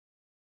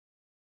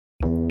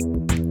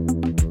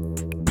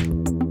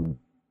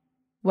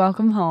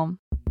Welcome home.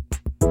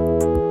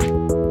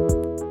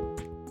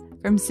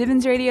 From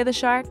Simmons Radio The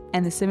Shark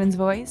and the Simmons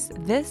Voice,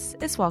 this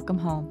is Welcome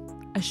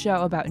Home, a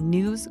show about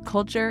news,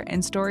 culture,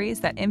 and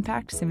stories that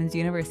impact Simmons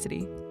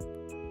University.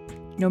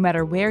 No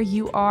matter where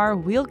you are,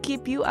 we'll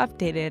keep you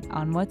updated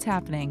on what's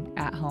happening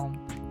at home.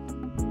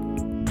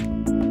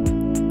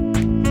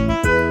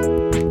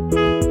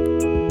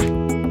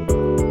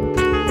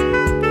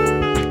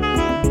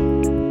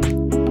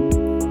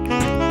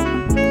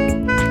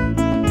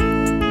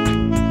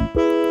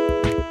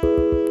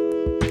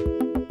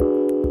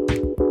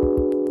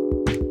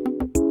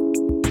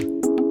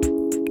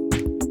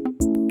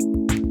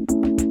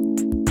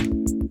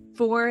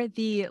 For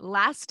the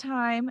last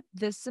time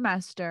this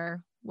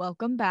semester,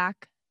 welcome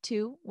back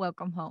to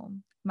Welcome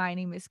Home. My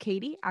name is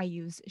Katie. I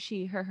use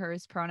she, her,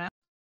 hers pronouns.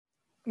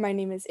 My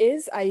name is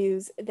Iz. I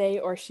use they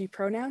or she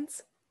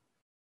pronouns.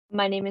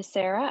 My name is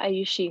Sarah. I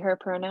use she, her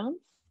pronouns.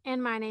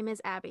 And my name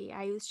is Abby.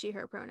 I use she,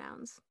 her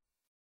pronouns.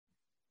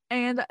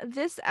 And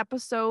this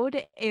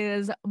episode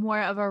is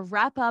more of a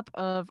wrap up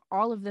of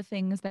all of the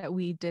things that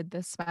we did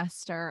this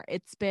semester.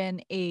 It's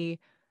been a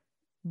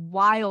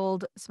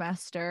wild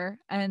semester,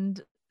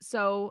 and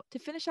so to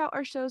finish out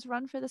our show's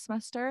run for the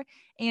semester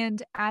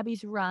and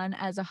Abby's run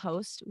as a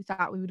host, we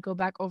thought we would go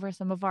back over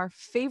some of our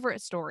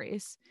favorite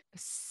stories.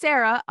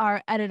 Sarah,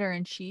 our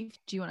editor-in-chief,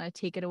 do you want to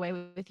take it away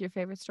with your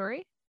favorite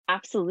story?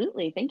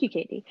 Absolutely. Thank you,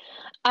 Katie.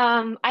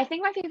 I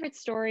think my favorite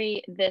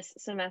story this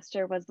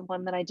semester was the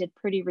one that I did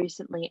pretty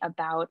recently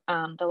about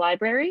the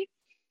library.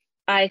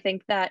 I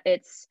think that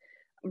it's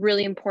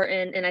really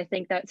important, and I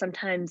think that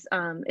sometimes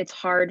it's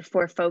hard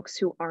for folks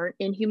who aren't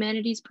in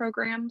humanities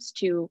programs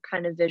to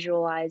kind of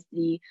visualize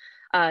the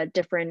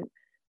different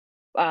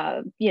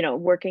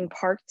working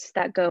parts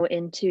that go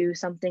into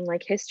something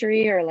like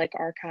history or like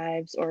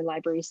archives or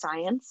library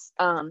science.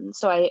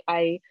 So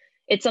I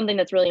it's something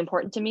that's really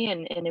important to me,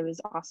 and it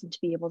was awesome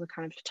to be able to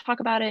kind of talk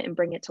about it and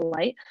bring it to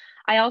light.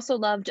 I also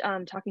loved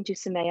talking to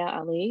Sumaya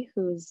Ali,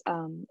 who's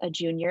a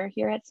junior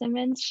here at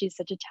Simmons. She's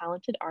such a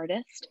talented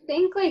artist. I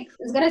think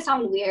it's gonna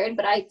sound weird,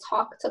 but I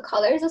talk to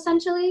colors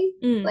essentially.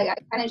 Like I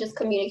kind of just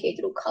communicate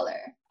through color.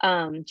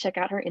 Check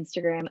out her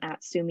Instagram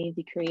at Sumi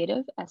the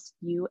Creative,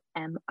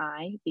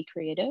 SUMI the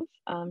Creative.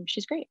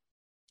 She's great.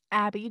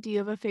 Abby, do you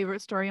have a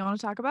favorite story you want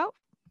to talk about?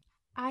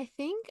 I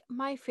think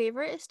my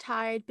favorite is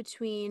tied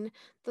between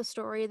the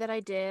story that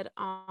I did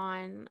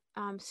on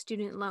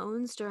student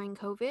loans during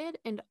COVID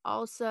and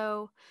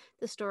also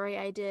the story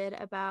I did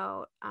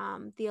about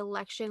the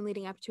election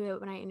leading up to it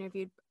when I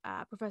interviewed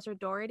Professor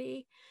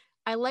Doherty.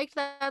 I liked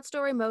that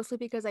story mostly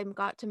because I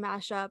got to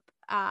mash up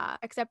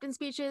acceptance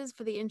speeches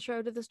for the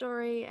intro to the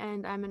story,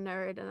 and I'm a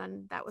nerd, and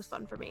then that was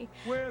fun for me.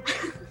 With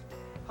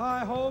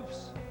high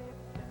hopes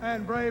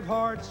and brave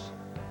hearts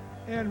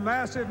in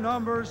massive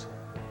numbers,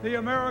 the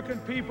American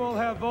people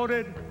have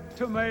voted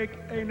to make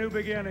a new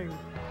beginning.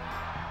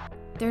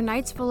 They're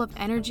nights full of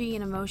energy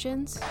and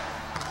emotions.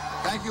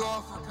 Thank you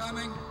all for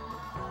coming.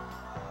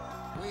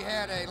 We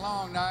had a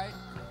long night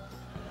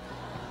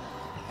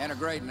and a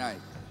great night.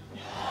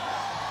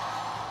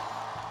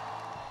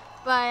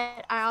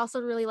 But I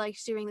also really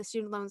liked doing the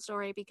student loan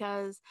story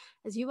because,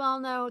 as you all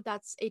know,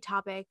 that's a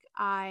topic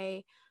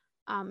I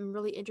am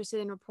really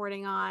interested in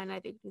reporting on. I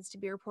think it needs to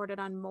be reported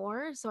on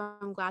more. So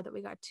I'm glad that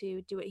we got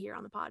to do it here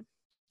on the pod.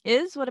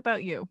 What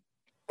about you?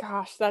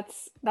 Gosh,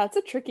 that's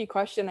a tricky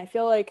question. I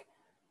feel like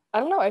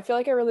I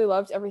really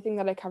loved everything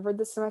that I covered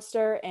this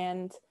semester,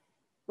 and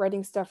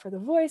writing stuff for The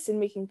Voice and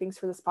making things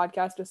for this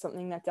podcast was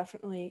something that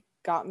definitely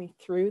got me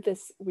through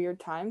this weird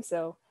time.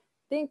 So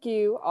thank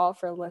you all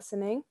for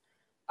listening.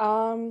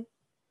 I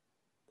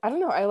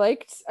don't know. I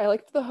liked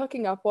the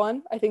hooking up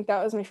one. I think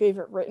that was my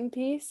favorite written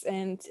piece,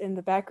 and in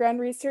the background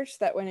research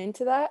that went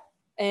into that,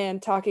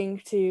 and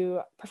talking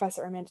to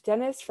Professor Amanda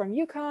Dennis from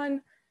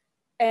UConn.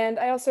 And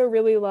I also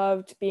really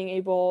loved being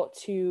able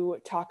to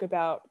talk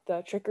about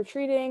the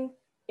trick-or-treating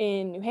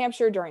in New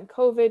Hampshire during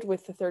COVID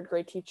with the third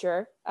grade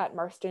teacher at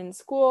Marston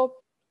School,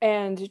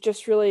 and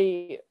just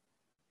really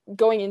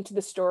going into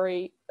the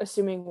story,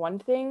 assuming one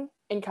thing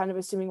and kind of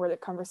assuming where the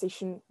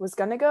conversation was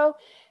going to go,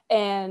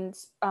 and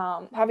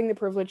having the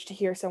privilege to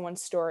hear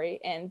someone's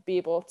story and be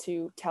able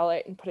to tell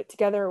it and put it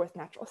together with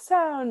natural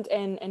sound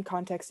and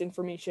context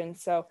information.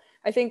 So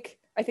I think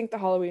the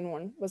Halloween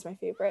one was my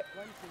favorite.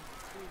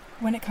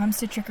 When it comes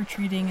to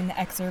trick-or-treating in the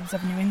exurbs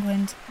of New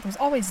England, there's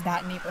always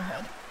that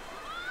neighborhood.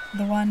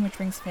 The one which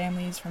brings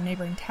families from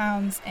neighboring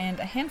towns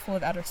and a handful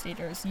of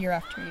out-of-staters year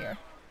after year.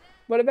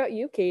 What about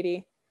you,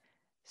 Katie?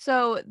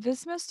 So this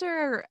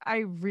semester, I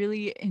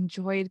really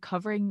enjoyed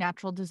covering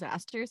natural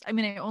disasters. I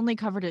mean, I only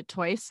covered it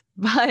twice,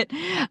 but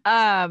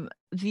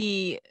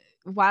the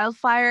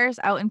wildfires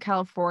out in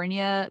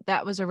California,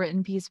 that was a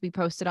written piece we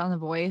posted on The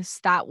Voice.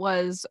 That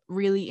was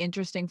really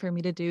interesting for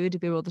me to do, to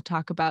be able to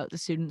talk about the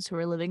students who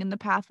are living in the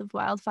path of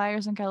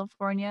wildfires in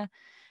California.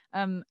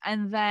 And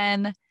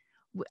then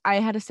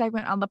I had a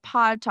segment on the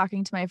pod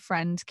talking to my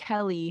friend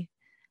Kelly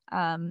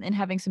and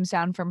having some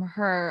sound from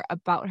her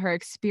about her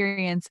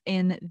experience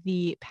in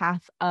the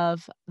path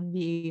of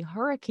the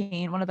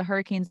hurricane, one of the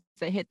hurricanes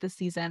that hit this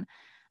season.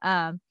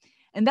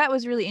 And that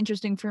was really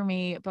interesting for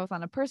me, both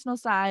on a personal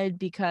side,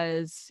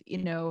 because, you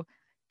know,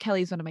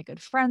 Kelly's one of my good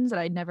friends, that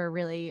I'd never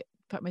really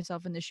put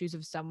myself in the shoes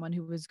of someone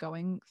who was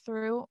going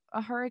through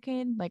a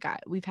hurricane. Like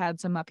we've had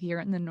some up here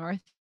in the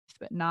north,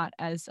 but not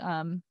as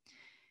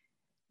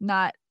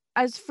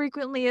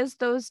frequently as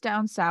those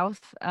down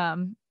south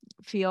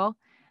feel.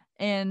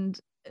 And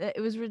it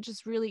was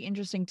just really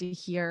interesting to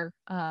hear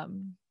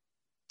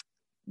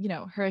you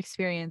know, her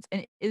experience.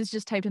 And it is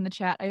just typed in the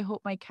chat, "I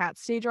hope my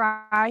cats stay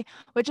dry,"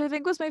 which I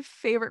think was my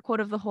favorite quote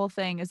of the whole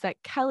thing, is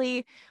that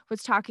Kelly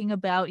was talking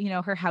about, you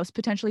know, her house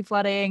potentially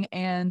flooding,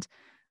 and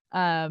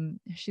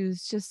she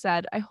was just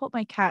said, "I hope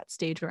my cats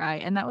stay dry."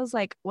 And that was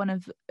like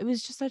it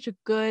was just such a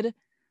good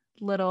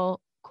little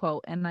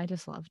quote, and I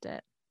just loved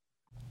it.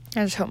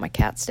 I just hope my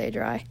cats stay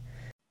dry.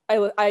 I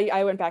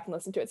went back and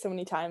listened to it so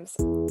many times.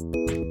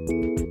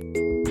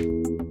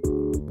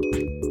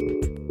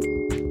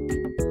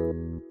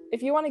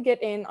 If you want to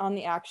get in on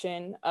the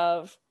action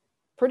of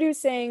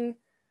producing,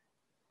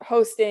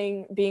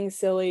 hosting, being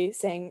silly,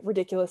 saying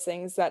ridiculous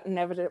things that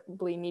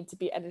inevitably need to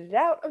be edited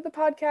out of the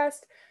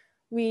podcast,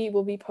 we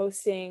will be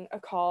posting a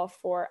call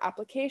for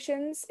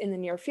applications in the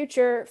near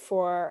future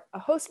for a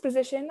host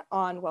position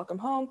on Welcome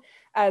Home,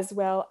 as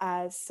well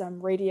as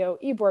some radio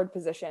e-board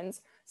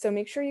positions. So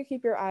make sure you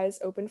keep your eyes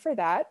open for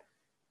that.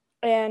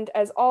 And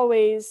as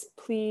always,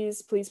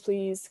 please, please,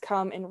 please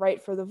come and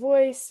write for The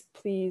Voice.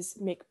 Please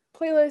make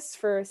playlists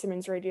for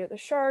Simmons Radio The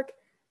Shark,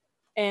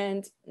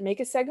 and make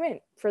a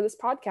segment for this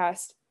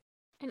podcast.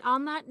 And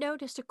on that note,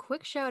 just a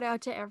quick shout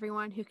out to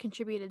everyone who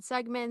contributed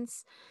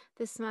segments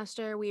this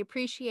semester. We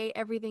appreciate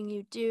everything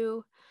you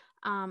do.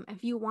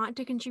 If you want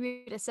to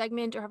contribute a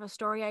segment or have a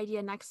story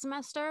idea next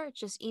semester,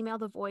 just email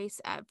The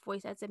Voice at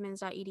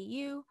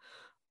voice@simmons.edu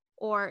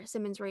or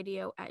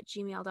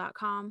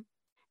simmonsradio@gmail.com.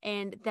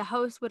 And the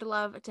host would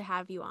love to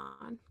have you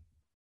on.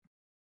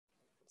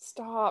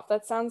 Stop.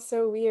 That sounds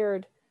so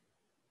weird.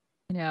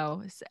 You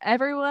know,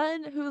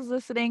 everyone who's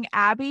listening,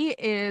 Abby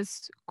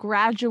is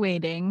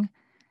graduating.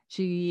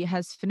 She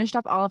has finished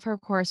up all of her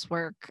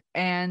coursework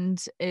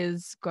and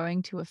is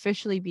going to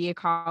officially be a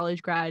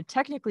college grad,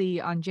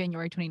 technically on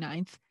January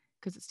 29th,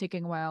 because it's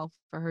taking a while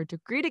for her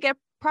degree to get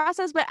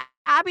processed. But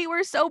Abby,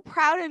 we're so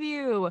proud of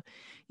you.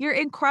 You're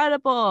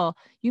incredible.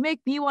 You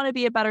make me want to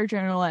be a better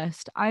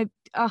journalist.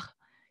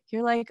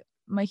 You're like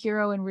my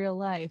hero in real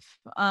life.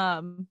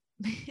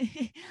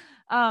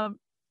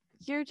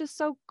 You're just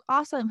so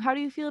awesome. How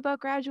do you feel about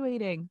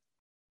graduating?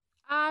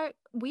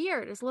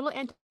 Weird. It's a little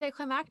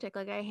anticlimactic.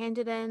 Like, I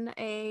handed in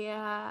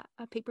a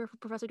paper for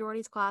Professor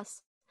Doherty's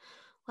class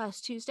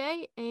last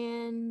Tuesday,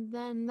 and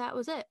then that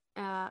was it.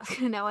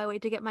 Now I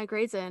wait to get my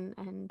grades in,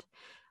 and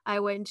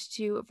I went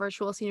to a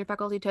virtual senior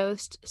faculty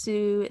toast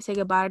to say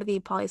goodbye to the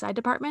poli-sci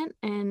department,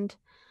 and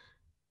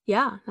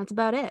yeah, that's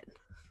about it.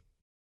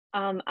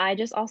 I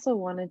just also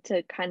wanted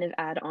to kind of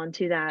add on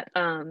to that.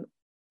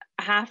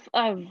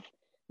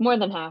 More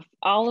than half,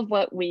 all of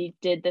what we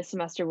did this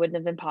semester wouldn't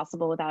have been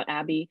possible without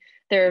Abby.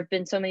 There have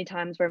been so many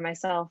times where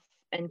myself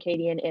and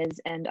Katie and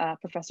Iz and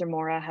Professor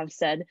Mora have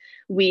said,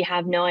 we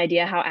have no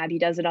idea how Abby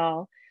does it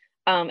all.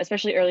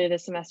 Especially earlier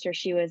this semester,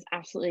 she was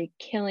absolutely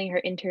killing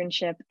her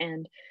internship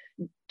and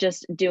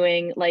just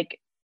doing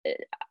an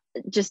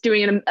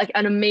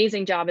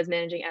amazing job as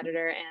managing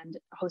editor and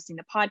hosting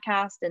the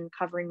podcast and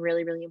covering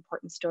really, really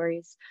important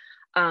stories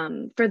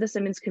for the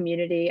Simmons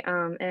community.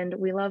 And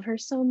we love her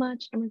so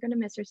much, and we're going to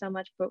miss her so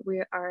much, but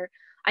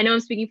I know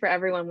I'm speaking for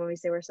everyone when we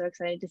say we're so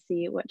excited to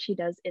see what she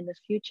does in the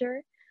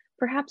future.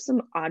 Perhaps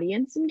some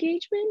audience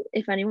engagement.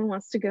 If anyone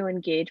wants to go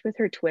engage with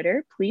her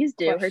Twitter, please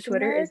do. Her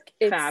Twitter is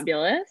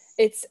fabulous.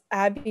 It's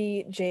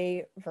Abby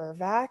J.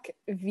 Vervaeke,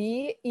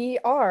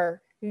 Vervaeke.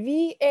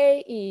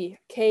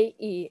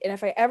 And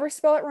if I ever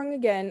spell it wrong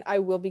again, I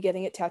will be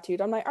getting it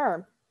tattooed on my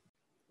arm.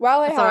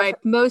 It's all right.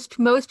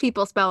 Most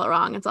people spell it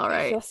wrong. It's all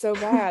right. I feel so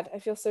bad. I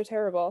feel so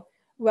terrible.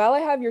 While I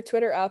have your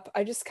Twitter up,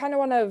 I just kind of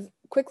want to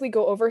quickly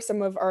go over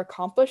some of our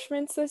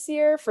accomplishments this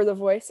year for The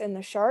Voice and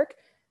The Shark.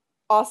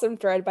 Awesome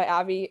thread by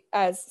Abby.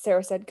 As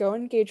Sarah said, go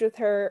engage with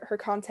her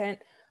content.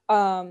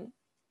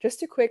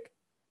 Just a quick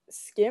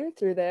skim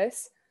through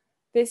this.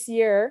 This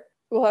year,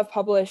 we'll have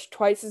published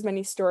twice as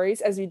many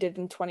stories as we did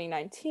in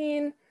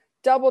 2019,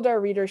 doubled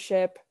our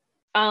readership.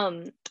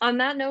 On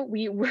that note,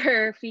 we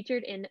were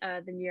featured in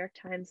the New York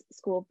Times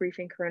School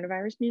Briefing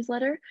Coronavirus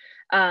newsletter.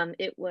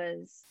 It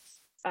was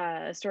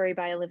a story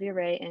by Olivia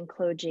Ray and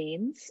Chloe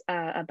James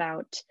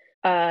about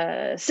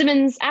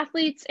Simmons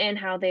athletes and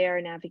how they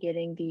are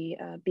navigating the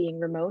being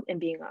remote and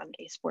being on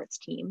a sports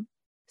team.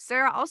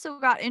 Sarah also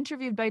got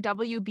interviewed by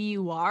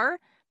WBUR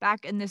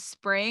back in the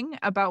spring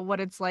about what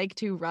it's like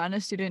to run a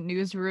student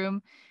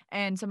newsroom,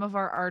 and some of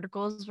our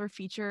articles were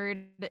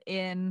featured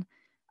in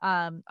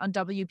on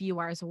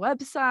WBUR's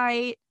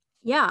website.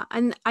 Yeah,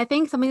 and I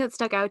think something that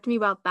stuck out to me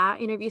about that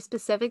interview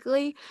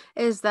specifically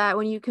is that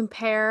when you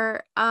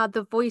compare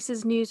the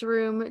Voices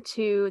newsroom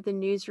to the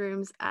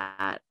newsrooms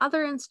at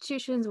other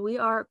institutions, we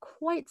are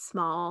quite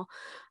small.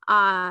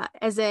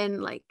 As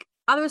in, like,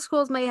 other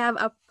schools may have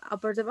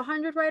upwards of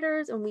 100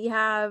 writers, and we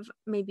have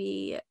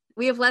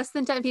less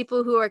than 10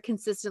 people who are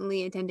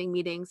consistently attending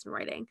meetings and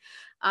writing.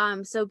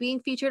 So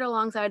being featured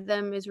alongside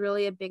them is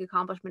really a big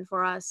accomplishment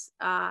for us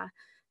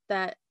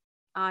that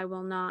I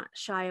will not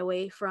shy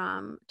away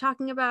from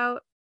talking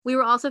about. We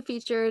were also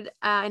featured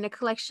in a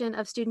collection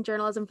of student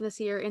journalism for this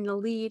year in The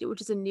Lead, which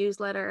is a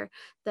newsletter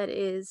that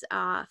is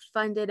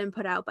funded and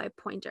put out by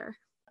Poynter.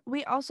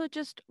 We also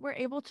just were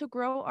able to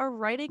grow our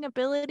writing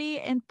ability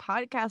and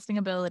podcasting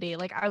ability.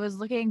 Like, I was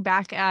looking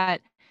back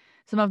at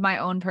some of my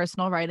own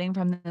personal writing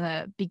from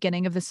the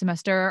beginning of the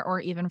semester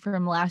or even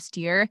from last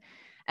year,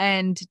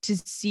 and to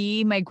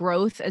see my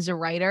growth as a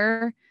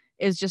writer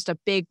is just a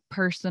big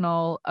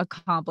personal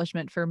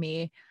accomplishment for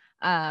me.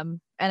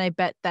 And I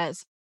bet that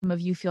some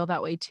of you feel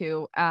that way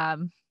too.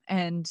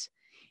 And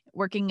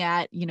working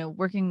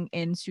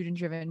in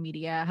student-driven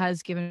media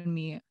has given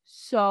me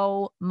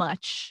so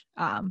much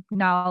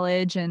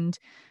knowledge and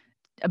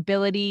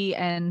ability.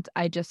 And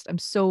I'm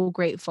so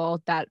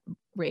grateful that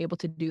we're able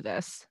to do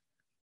this.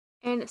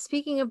 And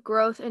speaking of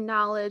growth and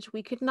knowledge,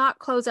 we could not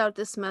close out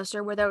this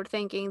semester without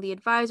thanking the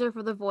advisor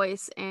for The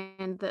Voice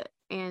and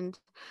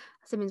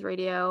Simmons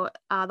Radio,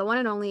 the one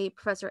and only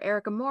Professor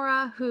Erica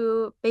Mora,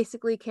 who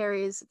basically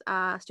carries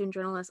student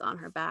journalists on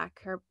her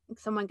back.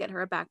 Someone get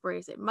her a back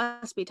brace. It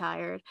must be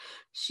tired.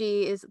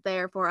 She is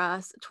there for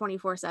us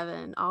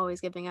 24/7,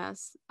 always giving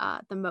us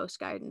the most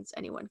guidance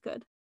anyone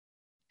could.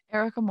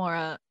 Erica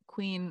Mora,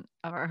 queen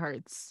of our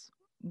hearts.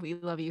 We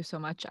love you so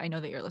much. I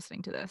know that you're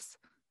listening to this.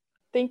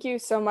 Thank you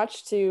so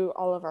much to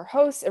all of our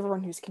hosts,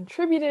 everyone who's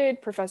contributed,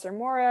 Professor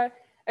Mora,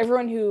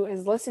 everyone who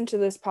has listened to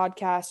this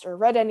podcast or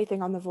read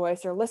anything on The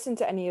Voice or listened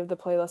to any of the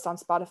playlists on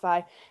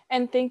Spotify.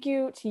 And thank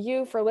you to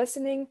you for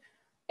listening.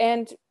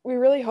 And we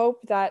really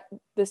hope that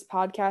this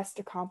podcast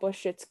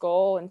accomplished its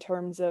goal in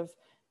terms of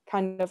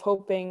kind of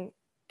hoping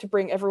to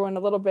bring everyone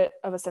a little bit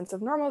of a sense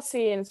of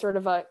normalcy and sort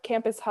of a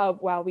campus hub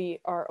while we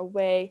are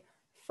away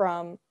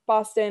from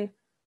Boston.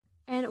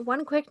 And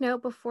one quick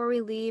note before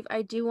we leave,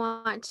 I do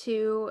want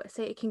to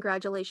say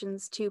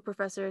congratulations to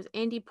Professors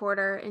Andy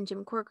Porter and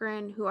Jim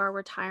Corcoran, who are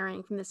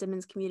retiring from the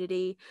Simmons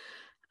community.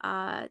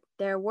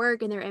 Their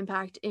work and their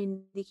impact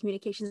in the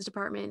communications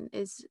department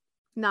is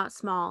not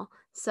small.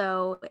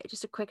 So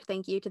just a quick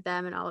thank you to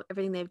them and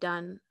everything they've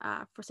done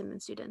for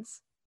Simmons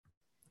students.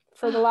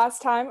 For the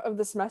last time of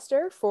the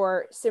semester,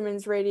 for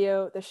Simmons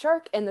Radio, The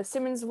Shark, and the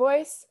Simmons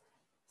Voice,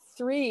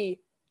 3,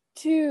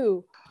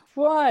 2,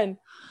 1.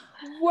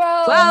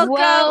 Welcome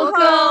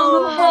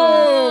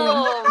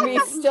home. We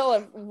still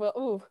have,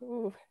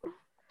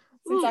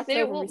 Since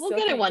October, we'll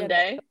get it one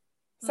day.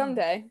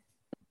 Someday.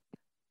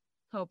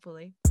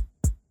 Hopefully.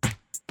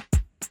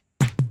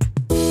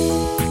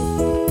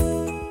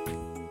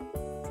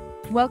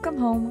 Welcome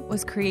Home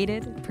was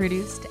created,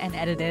 produced, and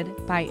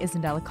edited by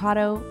Isabella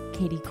Cotto,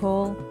 Katie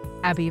Cole,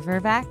 Abby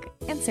Vervac,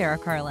 and Sarah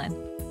Carlin.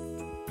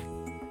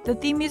 The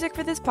theme music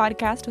for this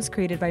podcast was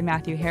created by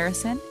Matthew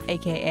Harrison,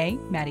 aka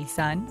Maddie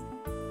Sun.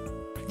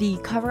 The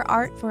cover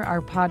art for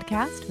our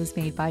podcast was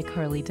made by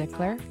Carly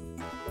Dickler.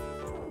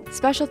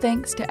 Special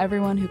thanks to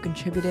everyone who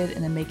contributed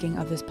in the making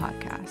of this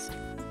podcast,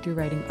 through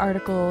writing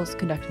articles,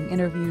 conducting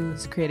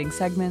interviews, creating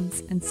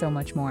segments, and so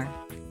much more.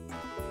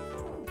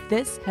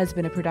 This has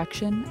been a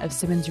production of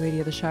Simmons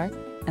Radio The Shark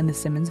and the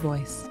Simmons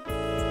Voice.